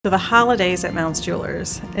So the holidays at Mountz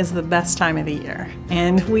Jewelers is the best time of the year,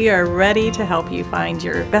 and we are ready to help you find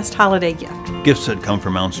your best holiday gift. Gifts that come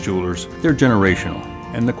from Mountz Jewelers, they're generational,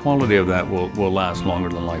 and the quality of that will last longer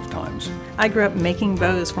than lifetimes. I grew up making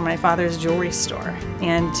bows for my father's jewelry store,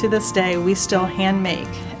 and to this day we still hand make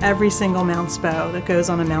every single Mountz bow that goes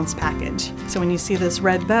on a Mountz package. So when you see this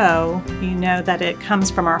red bow, you know that it comes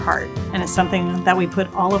from our heart, and it's something that we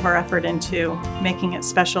put all of our effort into making it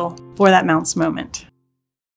special for that Mountz moment.